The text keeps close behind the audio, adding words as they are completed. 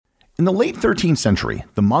In the late 13th century,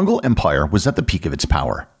 the Mongol Empire was at the peak of its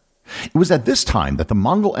power. It was at this time that the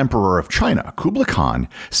Mongol Emperor of China, Kublai Khan,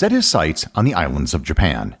 set his sights on the islands of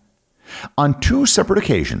Japan. On two separate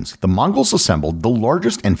occasions, the Mongols assembled the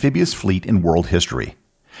largest amphibious fleet in world history,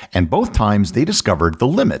 and both times they discovered the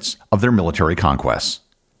limits of their military conquests.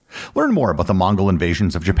 Learn more about the Mongol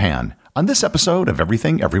invasions of Japan on this episode of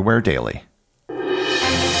Everything Everywhere Daily.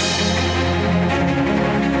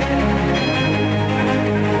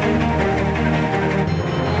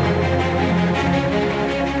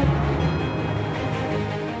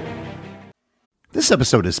 This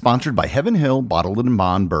episode is sponsored by Heaven Hill Bottled and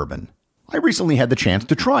Bond Bourbon. I recently had the chance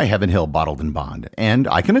to try Heaven Hill Bottled and Bond, and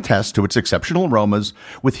I can attest to its exceptional aromas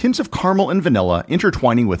with hints of caramel and vanilla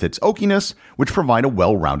intertwining with its oakiness, which provide a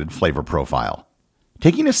well-rounded flavor profile.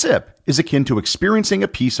 Taking a sip is akin to experiencing a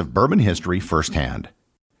piece of bourbon history firsthand.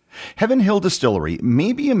 Heaven Hill Distillery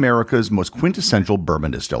may be America's most quintessential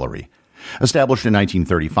bourbon distillery. Established in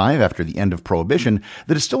 1935 after the end of Prohibition,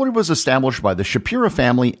 the distillery was established by the Shapiro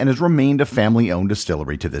family and has remained a family-owned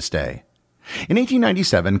distillery to this day. In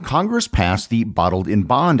 1897, Congress passed the Bottled in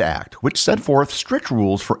Bond Act, which set forth strict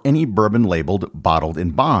rules for any bourbon labeled Bottled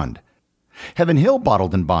in Bond. Heaven Hill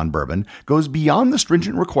Bottled in Bond Bourbon goes beyond the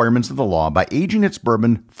stringent requirements of the law by aging its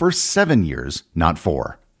bourbon for 7 years, not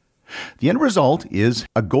 4. The end result is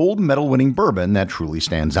a gold medal-winning bourbon that truly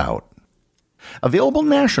stands out. Available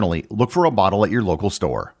nationally, look for a bottle at your local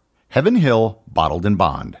store. Heaven Hill Bottled in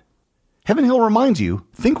Bond. Heaven Hill reminds you,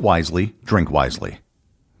 think wisely, drink wisely.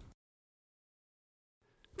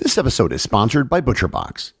 This episode is sponsored by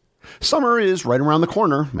ButcherBox. Summer is right around the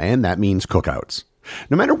corner, and that means cookouts.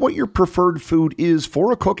 No matter what your preferred food is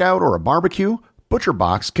for a cookout or a barbecue,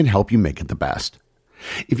 ButcherBox can help you make it the best.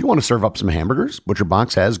 If you want to serve up some hamburgers,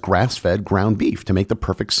 ButcherBox has grass-fed ground beef to make the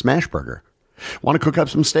perfect smash burger. Want to cook up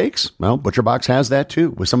some steaks? Well, ButcherBox has that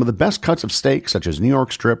too, with some of the best cuts of steak such as New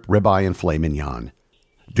York strip, ribeye, and filet mignon.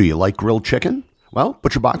 Do you like grilled chicken? Well,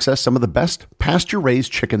 ButcherBox has some of the best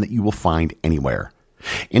pasture-raised chicken that you will find anywhere.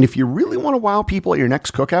 And if you really want to wow people at your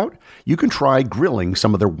next cookout, you can try grilling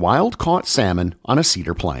some of their wild-caught salmon on a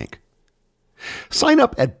cedar plank. Sign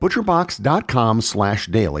up at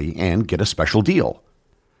butcherbox.com/daily and get a special deal.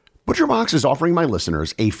 ButcherBox is offering my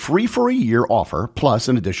listeners a free-for-a-year offer plus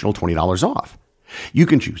an additional $20 off. You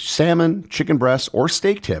can choose salmon, chicken breasts, or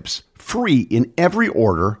steak tips free in every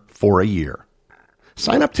order for a year.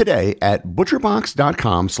 Sign up today at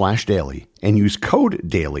butcherbox.com/daily and use code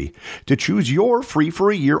DAILY to choose your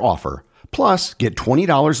free-for-a-year offer, plus get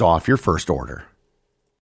 $20 off your first order.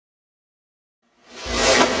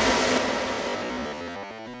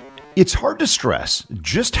 It's hard to stress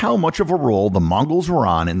just how much of a role the Mongols were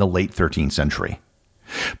on in the late 13th century.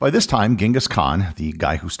 By this time, Genghis Khan, the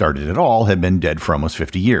guy who started it all, had been dead for almost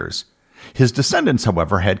 50 years. His descendants,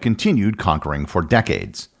 however, had continued conquering for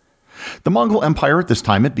decades. The Mongol Empire at this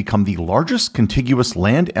time had become the largest contiguous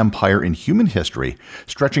land empire in human history,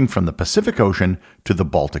 stretching from the Pacific Ocean to the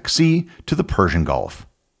Baltic Sea to the Persian Gulf.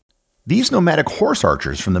 These nomadic horse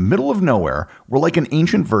archers from the middle of nowhere were like an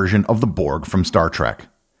ancient version of the Borg from Star Trek.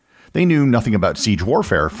 They knew nothing about siege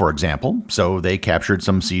warfare, for example, so they captured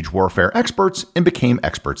some siege warfare experts and became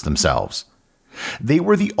experts themselves. They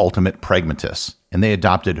were the ultimate pragmatists, and they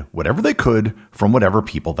adopted whatever they could from whatever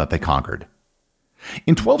people that they conquered.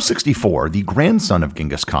 In 1264, the grandson of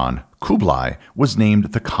Genghis Khan, Kublai, was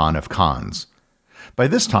named the Khan of Khans. By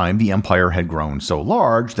this time, the empire had grown so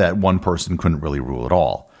large that one person couldn't really rule it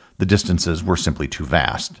all. The distances were simply too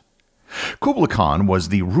vast. Kublai Khan was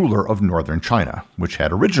the ruler of northern China, which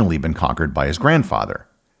had originally been conquered by his grandfather.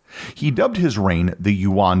 He dubbed his reign the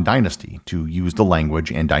Yuan dynasty to use the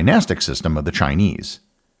language and dynastic system of the Chinese.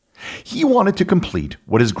 He wanted to complete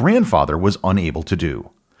what his grandfather was unable to do: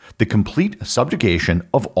 the complete subjugation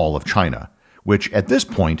of all of China, which at this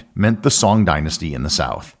point meant the Song dynasty in the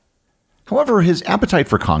south. However, his appetite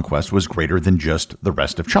for conquest was greater than just the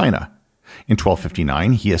rest of China. In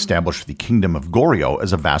 1259, he established the Kingdom of Goryeo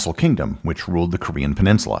as a vassal kingdom, which ruled the Korean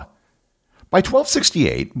peninsula. By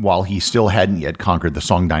 1268, while he still hadn't yet conquered the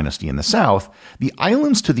Song dynasty in the south, the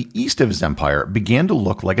islands to the east of his empire began to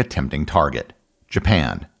look like a tempting target: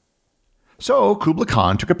 Japan. So Kublai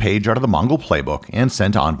Khan took a page out of the Mongol playbook and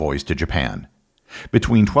sent envoys to Japan.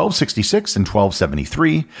 Between 1266 and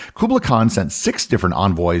 1273, Kublai Khan sent 6 different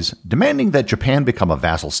envoys demanding that Japan become a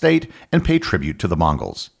vassal state and pay tribute to the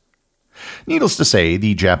Mongols. Needless to say,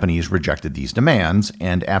 the Japanese rejected these demands,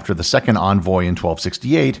 and after the second envoy in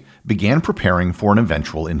 1268, began preparing for an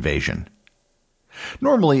eventual invasion.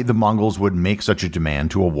 Normally, the Mongols would make such a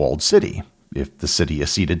demand to a walled city. If the city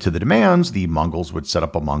acceded to the demands, the Mongols would set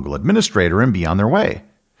up a Mongol administrator and be on their way.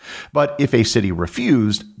 But if a city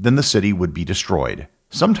refused, then the city would be destroyed,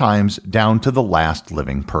 sometimes down to the last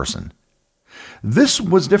living person. This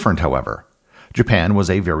was different, however. Japan was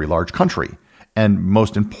a very large country, and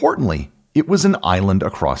most importantly, it was an island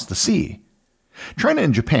across the sea. China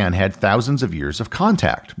and Japan had thousands of years of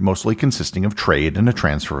contact, mostly consisting of trade and a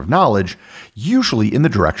transfer of knowledge, usually in the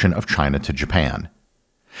direction of China to Japan.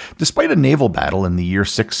 Despite a naval battle in the year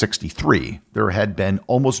 663, there had been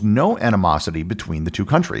almost no animosity between the two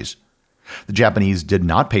countries. The Japanese did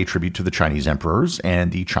not pay tribute to the Chinese emperors,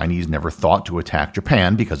 and the Chinese never thought to attack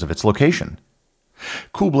Japan because of its location.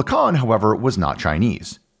 Kublai Khan, however, was not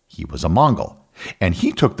Chinese. He was a Mongol, and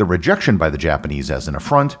he took the rejection by the Japanese as an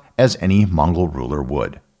affront, as any Mongol ruler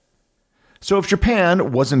would. So if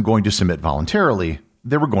Japan wasn't going to submit voluntarily,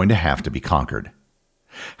 they were going to have to be conquered.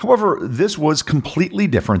 However, this was completely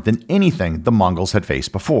different than anything the Mongols had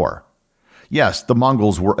faced before. Yes, the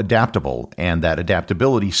Mongols were adaptable, and that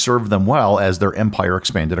adaptability served them well as their empire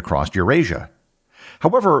expanded across Eurasia.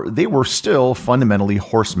 However, they were still fundamentally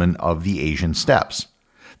horsemen of the Asian steppes.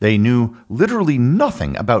 They knew literally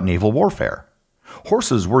nothing about naval warfare.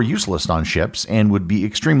 Horses were useless on ships and would be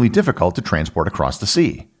extremely difficult to transport across the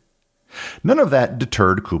sea. None of that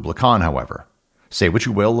deterred Kublai Khan, however. Say what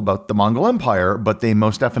you will about the Mongol Empire, but they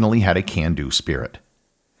most definitely had a can-do spirit.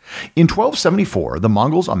 In 1274, the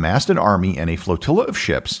Mongols amassed an army and a flotilla of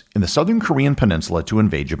ships in the southern Korean peninsula to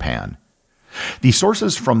invade Japan. The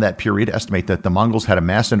sources from that period estimate that the Mongols had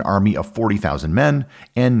amassed an army of 40,000 men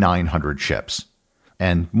and 900 ships.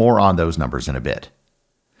 And more on those numbers in a bit.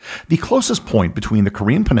 The closest point between the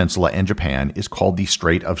Korean peninsula and Japan is called the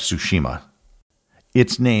Strait of Tsushima.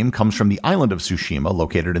 Its name comes from the island of Tsushima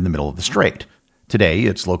located in the middle of the strait. Today,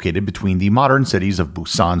 it's located between the modern cities of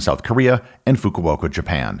Busan, South Korea, and Fukuoka,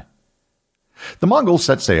 Japan. The Mongols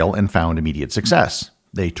set sail and found immediate success.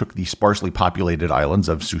 They took the sparsely populated islands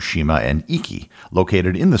of Tsushima and Iki,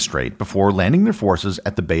 located in the strait, before landing their forces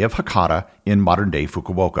at the Bay of Hakata in modern-day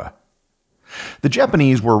Fukuoka. The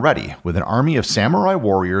Japanese were ready, with an army of samurai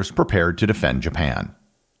warriors prepared to defend Japan.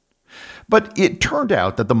 But it turned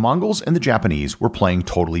out that the Mongols and the Japanese were playing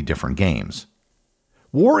totally different games.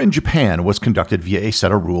 War in Japan was conducted via a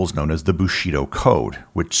set of rules known as the Bushido Code,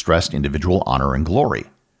 which stressed individual honor and glory.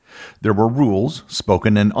 There were rules,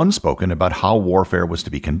 spoken and unspoken, about how warfare was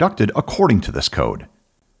to be conducted according to this code.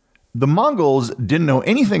 The Mongols didn't know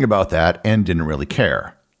anything about that and didn't really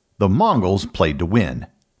care. The Mongols played to win.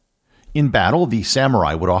 In battle, the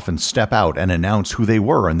samurai would often step out and announce who they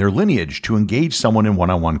were and their lineage to engage someone in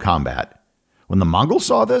one-on-one combat. When the Mongols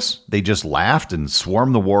saw this, they just laughed and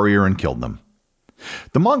swarmed the warrior and killed them.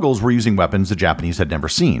 The Mongols were using weapons the Japanese had never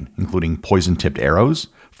seen, including poison-tipped arrows,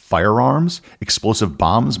 firearms, explosive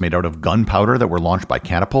bombs made out of gunpowder that were launched by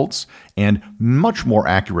catapults, and much more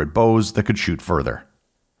accurate bows that could shoot further.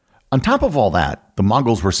 On top of all that, the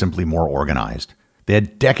Mongols were simply more organized. They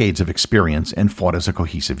had decades of experience and fought as a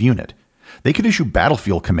cohesive unit. They could issue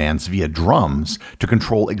battlefield commands via drums to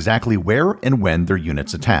control exactly where and when their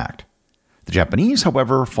units attacked. The Japanese,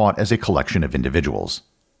 however, fought as a collection of individuals.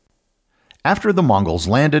 After the Mongols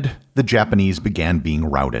landed, the Japanese began being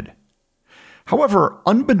routed. However,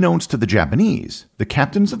 unbeknownst to the Japanese, the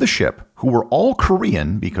captains of the ship, who were all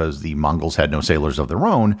Korean because the Mongols had no sailors of their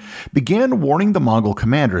own, began warning the Mongol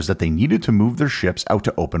commanders that they needed to move their ships out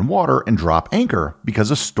to open water and drop anchor because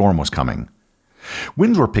a storm was coming.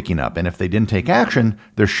 Winds were picking up, and if they didn't take action,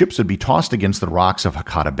 their ships would be tossed against the rocks of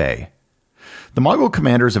Hakata Bay. The Mongol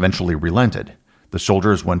commanders eventually relented. The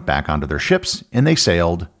soldiers went back onto their ships, and they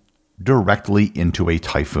sailed directly into a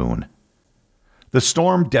typhoon. The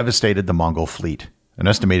storm devastated the Mongol fleet. An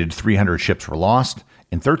estimated 300 ships were lost,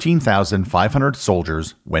 and 13,500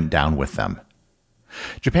 soldiers went down with them.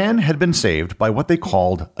 Japan had been saved by what they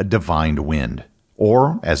called a divine wind,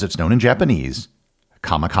 or, as it's known in Japanese,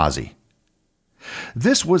 kamikaze.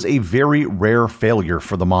 This was a very rare failure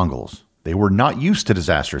for the Mongols. They were not used to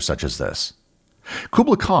disasters such as this.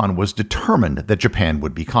 Kublai Khan was determined that Japan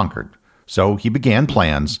would be conquered, so he began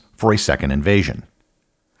plans for a second invasion.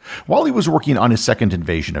 While he was working on his second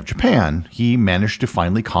invasion of Japan, he managed to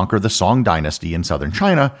finally conquer the Song dynasty in southern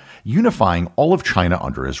China, unifying all of China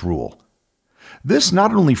under his rule. This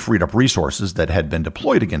not only freed up resources that had been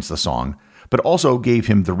deployed against the Song, but also gave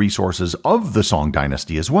him the resources of the Song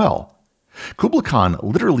dynasty as well. Kublai Khan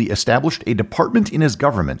literally established a department in his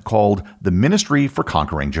government called the Ministry for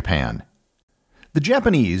Conquering Japan. The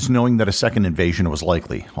Japanese, knowing that a second invasion was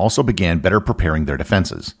likely, also began better preparing their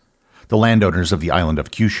defenses. The landowners of the island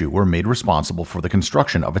of Kyushu were made responsible for the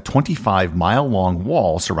construction of a 25-mile-long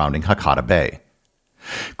wall surrounding Hakata Bay.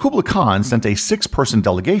 Kublai Khan sent a 6-person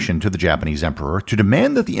delegation to the Japanese emperor to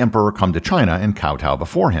demand that the emperor come to China and kowtow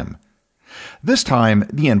before him. This time,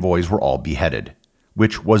 the envoys were all beheaded,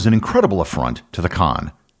 which was an incredible affront to the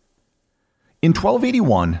Khan. In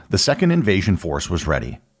 1281, the second invasion force was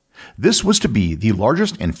ready. This was to be the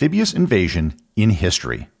largest amphibious invasion in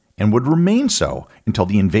history, and would remain so until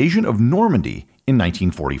the invasion of Normandy in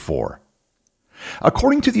 1944.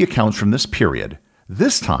 According to the accounts from this period,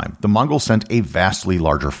 this time the Mongols sent a vastly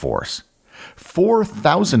larger force.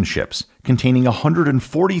 4,000 ships containing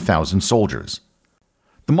 140,000 soldiers.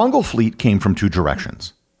 The Mongol fleet came from two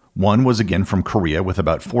directions. One was again from Korea with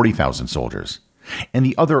about 40,000 soldiers, and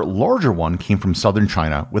the other larger one came from southern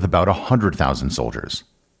China with about 100,000 soldiers.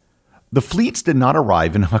 The fleets did not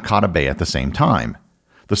arrive in Hakata Bay at the same time.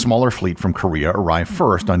 The smaller fleet from Korea arrived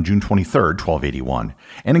first on June 23, 1281,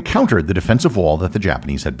 and encountered the defensive wall that the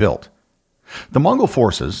Japanese had built. The Mongol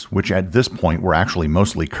forces, which at this point were actually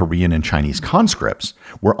mostly Korean and Chinese conscripts,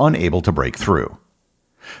 were unable to break through.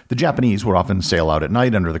 The Japanese would often sail out at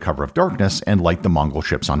night under the cover of darkness and light the Mongol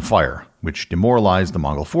ships on fire, which demoralized the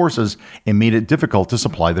Mongol forces and made it difficult to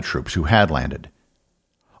supply the troops who had landed.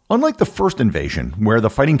 Unlike the first invasion, where the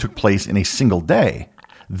fighting took place in a single day,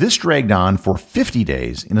 this dragged on for 50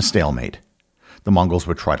 days in a stalemate. The Mongols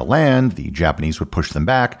would try to land, the Japanese would push them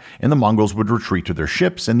back, and the Mongols would retreat to their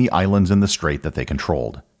ships and the islands in the strait that they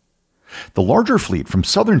controlled. The larger fleet from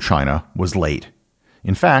southern China was late.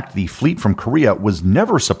 In fact, the fleet from Korea was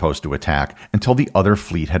never supposed to attack until the other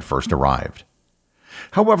fleet had first arrived.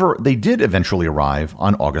 However, they did eventually arrive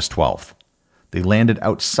on August 12th. They landed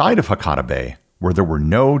outside of Hakata Bay, where there were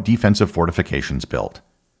no defensive fortifications built.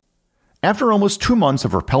 After almost 2 months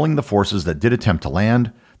of repelling the forces that did attempt to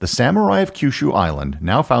land, the samurai of Kyushu Island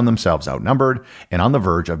now found themselves outnumbered and on the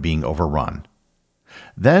verge of being overrun.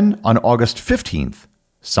 Then, on August 15th,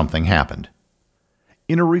 something happened.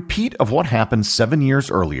 In a repeat of what happened 7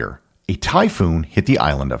 years earlier, a typhoon hit the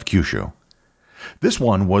island of Kyushu. This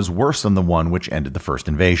one was worse than the one which ended the first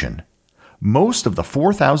invasion. Most of the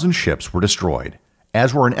 4,000 ships were destroyed,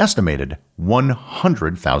 as were an estimated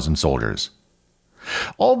 100,000 soldiers.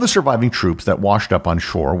 All the surviving troops that washed up on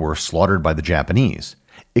shore were slaughtered by the Japanese,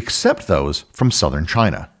 except those from southern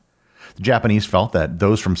China. The Japanese felt that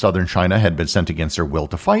those from southern China had been sent against their will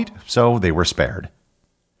to fight, so they were spared.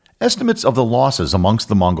 Estimates of the losses amongst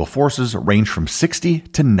the Mongol forces range from 60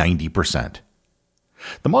 to 90%.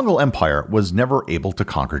 The Mongol Empire was never able to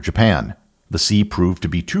conquer Japan. The sea proved to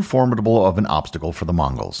be too formidable of an obstacle for the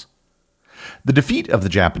Mongols. The defeat of the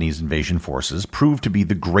Japanese invasion forces proved to be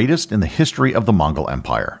the greatest in the history of the Mongol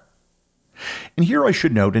Empire. And here I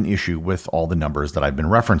should note an issue with all the numbers that I've been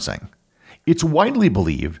referencing. It's widely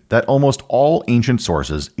believed that almost all ancient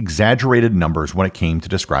sources exaggerated numbers when it came to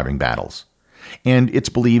describing battles. And it's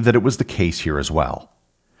believed that it was the case here as well.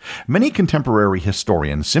 Many contemporary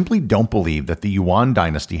historians simply don't believe that the Yuan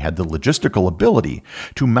dynasty had the logistical ability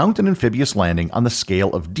to mount an amphibious landing on the scale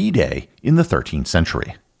of D-Day in the 13th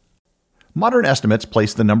century. Modern estimates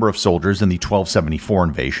place the number of soldiers in the 1274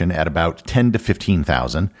 invasion at about 10 to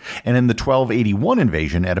 15,000, and in the 1281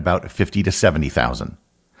 invasion at about 50 to 70,000.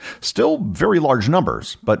 Still very large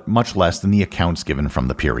numbers, but much less than the accounts given from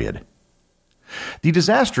the period. The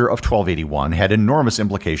disaster of 1281 had enormous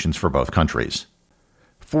implications for both countries.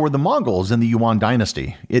 For the Mongols in the Yuan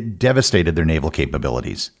dynasty, it devastated their naval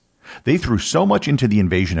capabilities. They threw so much into the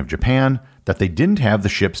invasion of Japan that they didn't have the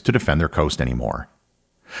ships to defend their coast anymore.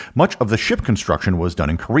 Much of the ship construction was done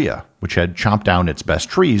in Korea, which had chopped down its best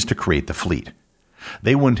trees to create the fleet.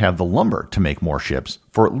 They wouldn't have the lumber to make more ships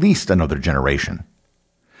for at least another generation.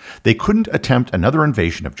 They couldn't attempt another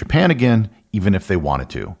invasion of Japan again, even if they wanted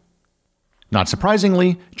to. Not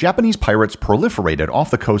surprisingly, Japanese pirates proliferated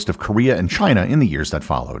off the coast of Korea and China in the years that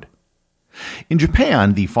followed. In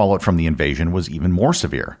Japan, the fallout from the invasion was even more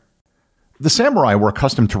severe. The samurai were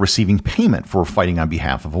accustomed to receiving payment for fighting on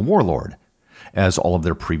behalf of a warlord. As all of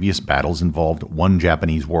their previous battles involved one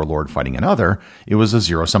Japanese warlord fighting another, it was a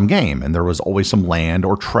zero-sum game, and there was always some land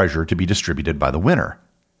or treasure to be distributed by the winner.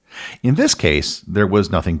 In this case, there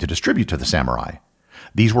was nothing to distribute to the samurai.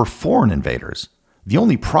 These were foreign invaders. The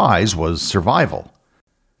only prize was survival.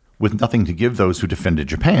 With nothing to give those who defended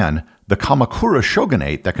Japan, the Kamakura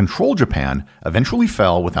shogunate that controlled Japan eventually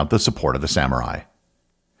fell without the support of the samurai.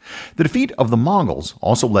 The defeat of the Mongols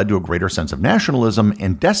also led to a greater sense of nationalism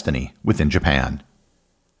and destiny within Japan.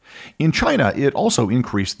 In China, it also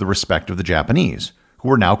increased the respect of the Japanese, who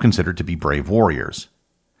were now considered to be brave warriors.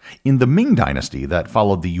 In the Ming dynasty that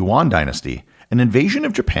followed the Yuan dynasty, an invasion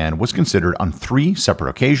of Japan was considered on 3 separate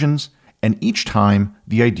occasions, and each time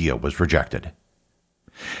the idea was rejected.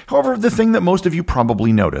 However, the thing that most of you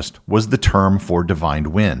probably noticed was the term for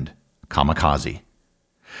divine wind, kamikaze.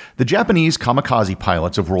 The Japanese kamikaze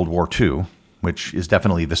pilots of World War II, which is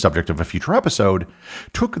definitely the subject of a future episode,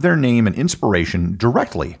 took their name and inspiration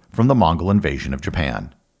directly from the Mongol invasion of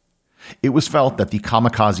Japan. It was felt that the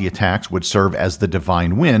kamikaze attacks would serve as the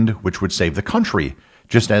divine wind which would save the country,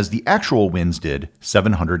 just as the actual winds did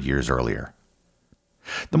 700 years earlier.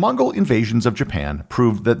 The Mongol invasions of Japan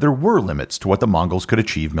proved that there were limits to what the Mongols could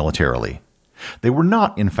achieve militarily. They were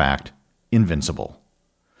not, in fact, invincible.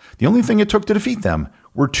 The only thing it took to defeat them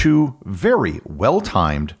were two very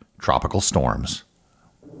well-timed tropical storms.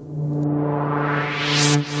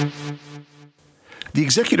 The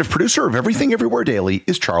executive producer of Everything Everywhere Daily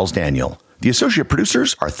is Charles Daniel. The associate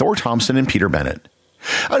producers are Thor Thompson and Peter Bennett.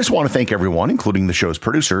 I just want to thank everyone, including the show's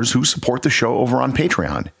producers, who support the show over on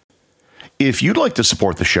Patreon. If you'd like to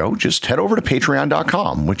support the show, just head over to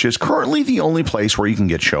patreon.com, which is currently the only place where you can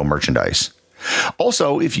get show merchandise.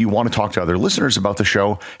 Also, if you want to talk to other listeners about the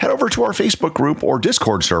show, head over to our Facebook group or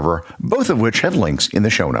Discord server, both of which have links in the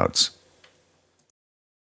show notes.